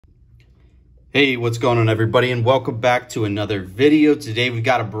Hey, what's going on everybody, and welcome back to another video. Today we've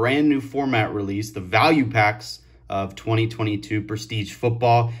got a brand new format release, the value packs of 2022 Prestige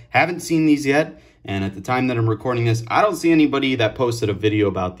Football. Haven't seen these yet, and at the time that I'm recording this, I don't see anybody that posted a video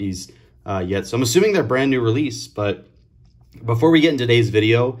about these yet. So I'm assuming they're brand new release, but before we get into today's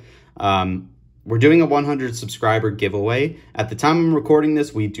video, we're doing a 100 subscriber giveaway. At the time I'm recording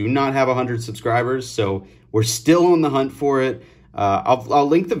this, we do not have 100 subscribers, so we're still on the hunt for it. I'll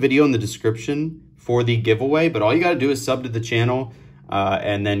link the video in the description for the giveaway, but all you got to do is sub to the channel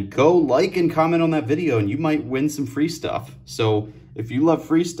and then go like and comment on that video, and you might win some free stuff. So if you love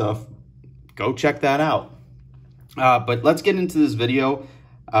free stuff, go check that out. But let's get into this video.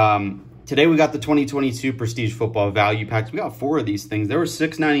 Today we got the 2022 Prestige Football value packs. We got 4 of these things. They were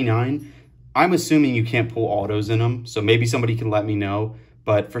 $6.99. I'm assuming you can't pull autos in them, so maybe somebody can let me know.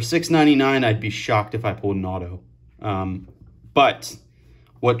 But for $6.99, I'd be shocked if I pulled an auto. But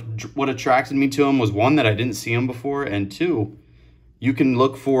what attracted me to them was, 1, that I didn't see them before, and 2, you can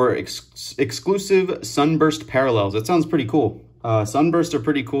look for exclusive Sunburst parallels. That sounds pretty cool. Sunburst are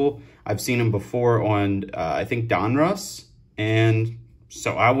pretty cool. I've seen them before on, I think, Donruss, and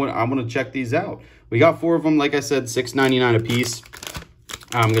so I want to check these out. We got 4 of them, like I said, $6.99 a piece.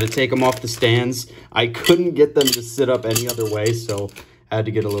 I'm going to take them off the stands. I couldn't get them to sit up any other way, so I had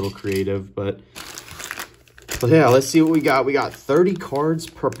to get a little creative, but yeah, let's see what we got. We got 30 cards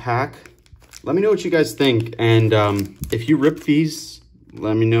per pack. Let me know what you guys think. And if you rip these,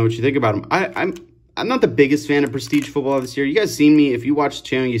 let me know what you think about them. I'm not the biggest fan of Prestige Football this year. You guys seen me, if you watch the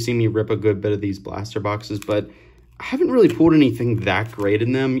channel, you see me rip a good bit of these blaster boxes, but I haven't really pulled anything that great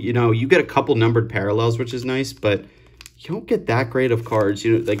in them. You know, you get a couple numbered parallels, which is nice, but you don't get that great of cards.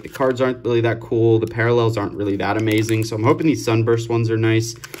 You know, like, the cards aren't really that cool. The parallels aren't really that amazing. So I'm hoping these Sunburst ones are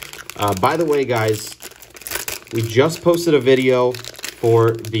nice. By the way, guys, we just posted a video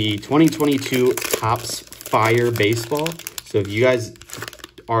for the 2022 Topps Fire Baseball. So if you guys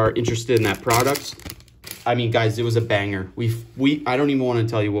are interested in that product, I mean, guys, it was a banger. I don't even want to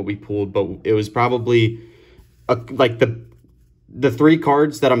tell you what we pulled, but it was probably like the 3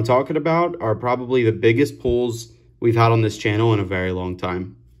 cards that I'm talking about are probably the biggest pulls we've had on this channel in a very long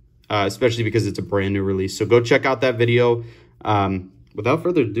time, especially because it's a brand new release. So go check out that video. Without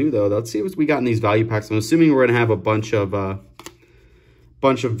further ado, though, let's see what we got in these value packs. I'm assuming we're going to have a bunch of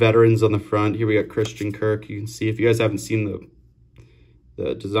veterans on the front. Here we got Christian Kirk. You can see, if you guys haven't seen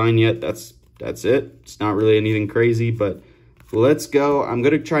the design yet, that's it. It's not really anything crazy, but let's go. I'm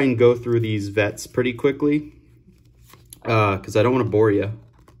going to try and go through these vets pretty quickly because I don't want to bore you.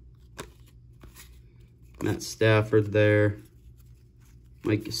 Matt Stafford there.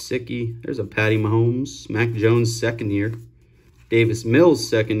 Mike Gesicki. There's a Patty Mahomes. Mac Jones, second year. Davis Mills,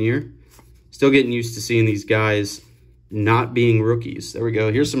 second year. Still getting used to seeing these guys not being rookies. There we go.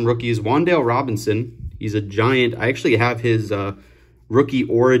 Here's some rookies. Wan'Dale Robinson. He's a giant. I actually have his Rookie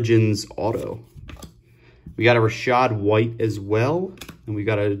Origins auto. We got a Rashad White as well. And we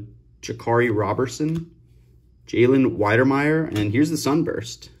got a Jakari Robertson. Jalen Weidermeyer. And here's the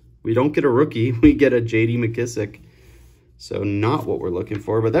Sunburst. We don't get a rookie. We get a J.D. McKissick. So not what we're looking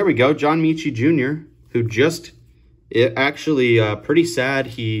for. But there we go. John Mechie Jr., who just... actually, pretty sad.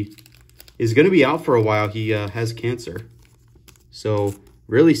 He is going to be out for a while. He has cancer. So,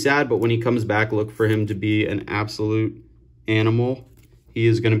 really sad, but when he comes back, look for him to be an absolute animal. He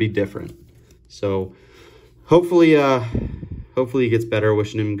is going to be different. So, hopefully he gets better.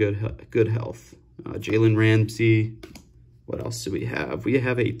 Wishing him good health. Jalen Ramsey. What else do we have? We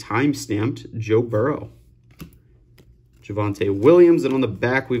have a time-stamped Joe Burrow. Javonte Williams, and on the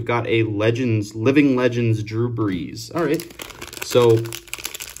back we've got a Living Legends Drew Brees. All right, so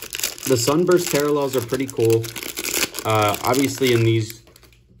the Sunburst parallels are pretty cool. Obviously in these,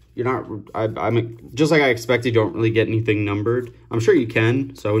 you're not, I'm just like I expected, you don't really get anything numbered. I'm sure you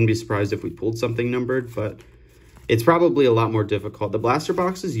can, so I wouldn't be surprised if we pulled something numbered, but it's probably a lot more difficult. The blaster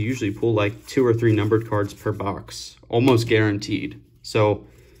boxes, you usually pull like 2 or 3 numbered cards per box, almost guaranteed. So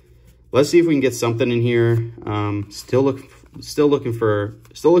let's see if we can get something in here. Still looking for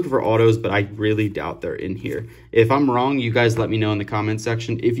autos, but I really doubt they're in here. If I'm wrong, you guys let me know in the comment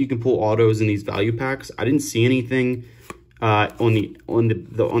section. If you can pull autos in these value packs, I didn't see anything on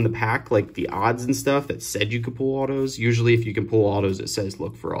the pack, like the odds and stuff, that said you could pull autos. Usually, if you can pull autos, it says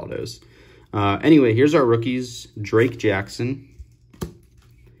look for autos. Anyway, here's our rookies: Drake Jackson.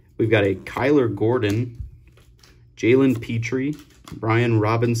 We've got a Kyler Gordon, Jalen Petrie, Brian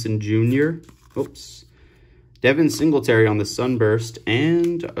Robinson Jr. Oops. Devin Singletary on the Sunburst.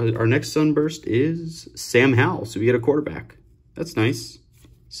 And our next Sunburst is Sam Howell. So we get a quarterback. That's nice.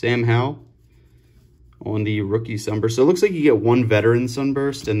 Sam Howell. on the rookie sunburst. So it looks like you get one veteran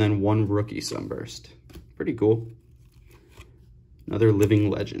sunburst and then one rookie sunburst. Pretty cool. Another living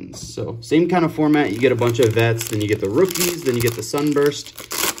legends. So same kind of format. You get a bunch of vets, then you get the rookies, then you get the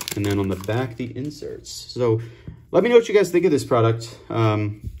sunburst, and then on the back, the inserts. So let me know what you guys think of this product.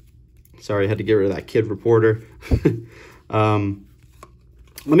 Sorry, I had to get rid of that kid reporter.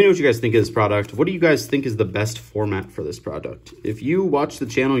 Let me know what you guys think of this product. What do you guys think is the best format for this product? If you watch the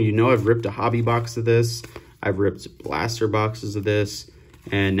channel, you know I've ripped a hobby box of this. I've ripped blaster boxes of this.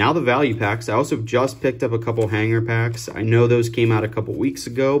 And now the value packs. I also just picked up a couple hanger packs. I know those came out a couple weeks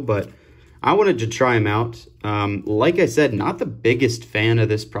ago, but I wanted to try them out. Like I said, not the biggest fan of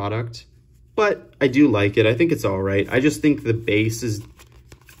this product, but I do like it. I think it's all right. I just think the base is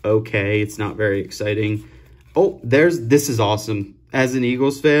okay. It's not very exciting. Oh, this is awesome. As an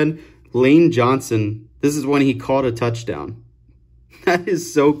Eagles fan, Lane Johnson, this is when he caught a touchdown. That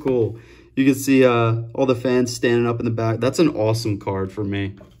is so cool. You can see all the fans standing up in the back. That's an awesome card for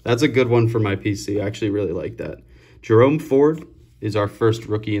me. That's a good one for my PC. I actually really like that. Jerome Ford is our first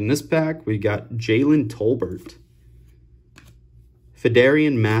rookie in this pack. We got Jalen Tolbert,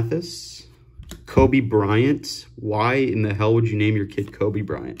 Fedarian Mathis, Kobe Bryant. Why in the hell would you name your kid Kobe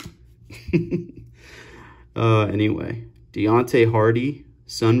Bryant? Anyway, Deontay Hardy,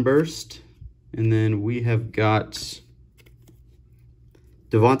 Sunburst. And then we have got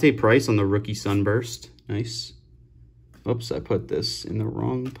Devontae Price on the rookie Sunburst. Nice. Oops, I put this in the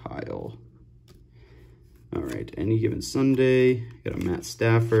wrong pile. All right, Any Given Sunday. Got a Matt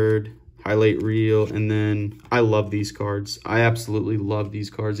Stafford, highlight reel, and then I love these cards. I absolutely love these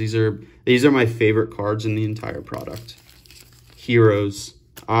cards. These are my favorite cards in the entire product. Heroes.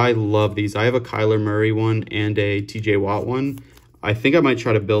 I love these. I have a Kyler Murray one and a TJ Watt one. I think I might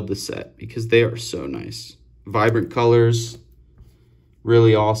try to build the set because they are so nice. Vibrant colors.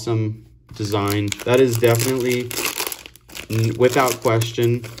 Really awesome design. That is definitely, without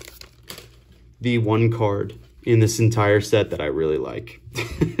question, the one card in this entire set that I really like.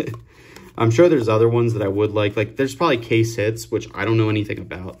 I'm sure there's other ones that I would like. Like, there's probably case hits, which I don't know anything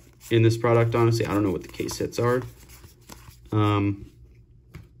about in this product, honestly. I don't know what the case hits are.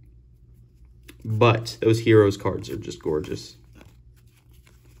 But those Heroes cards are just gorgeous.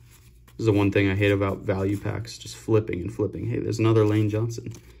 This is the one thing I hate about value packs, just flipping and flipping. Hey, there's another Lane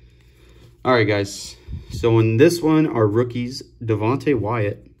Johnson. All right, guys. So in this one, our rookies, Devontae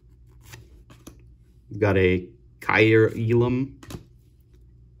Wyatt. We've got a Kyer Elam,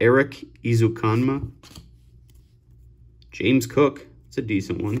 Eric Izukanma, James Cook. It's a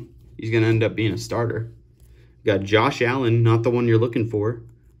decent one. He's going to end up being a starter. We've got Josh Allen, not the one you're looking for.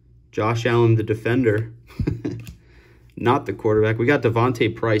 Josh Allen, the defender. Not the quarterback. We got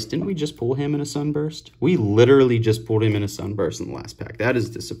Devontae Price. Didn't we just pull him in a sunburst? We literally just pulled him in a sunburst in the last pack. That is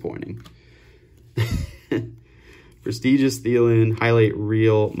disappointing. Prestigious Thielen, highlight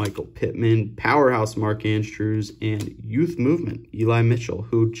reel, Michael Pittman, powerhouse Mark Andrews, and youth movement, Eli Mitchell,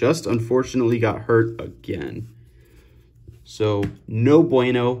 who just unfortunately got hurt again. So no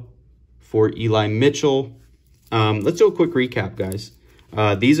bueno for Eli Mitchell. Let's do a quick recap, guys.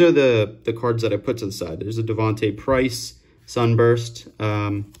 These are the cards that I put to the side. There's a Devontae Price Sunburst,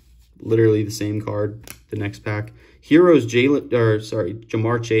 literally the same card, the next pack. Heroes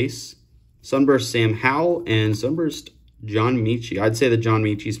Jamar Chase, Sunburst Sam Howell, and Sunburst John Mechie. I'd say that John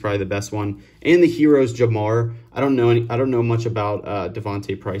Mechie is probably the best one. And the Heroes Jamar. I don't know much about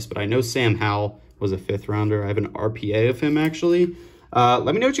Devontae Price, but I know Sam Howell was a 5th rounder. I have an RPA of him actually.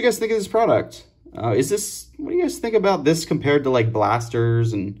 Let me know what you guys think of this product. What do you guys think about this compared to like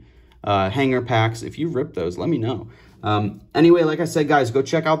blasters and hanger packs? If you rip those, let me know. Anyway, like I said, guys, go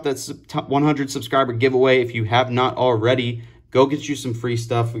check out that top 100 subscriber giveaway. If you have not already, go get you some free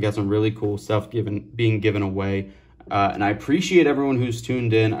stuff. We got some really cool stuff being given away. And I appreciate everyone who's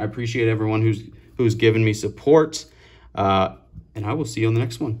tuned in. I appreciate everyone who's given me support. And I will see you on the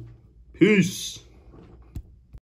next one. Peace.